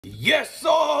Yes,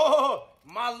 sir!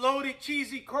 My loaded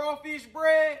cheesy crawfish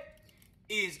bread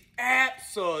is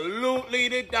absolutely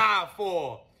to die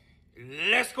for.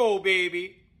 Let's go,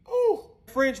 baby. Ooh.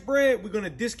 French bread, we're gonna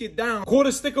disc it down.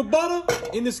 Quarter stick of butter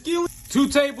in the skillet. 2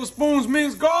 tablespoons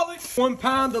minced garlic. 1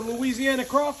 pound of Louisiana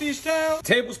crawfish tail.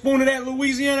 Tablespoon of that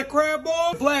Louisiana crab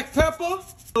ball. Black pepper.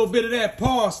 A little bit of that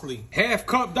parsley. Half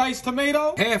cup diced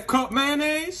tomato. Half cup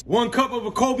mayonnaise. 1 cup of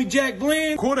a Kobe Jack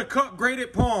blend. 1/4 cup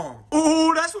grated palm.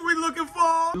 Ooh, that's what we're looking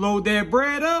for. Load that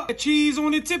bread up. That cheese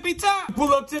on the tippy top.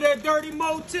 Pull up to that dirty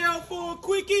motel for a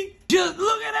quickie. Just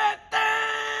look at that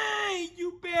thing.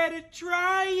 You better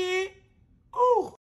try it. Ooh.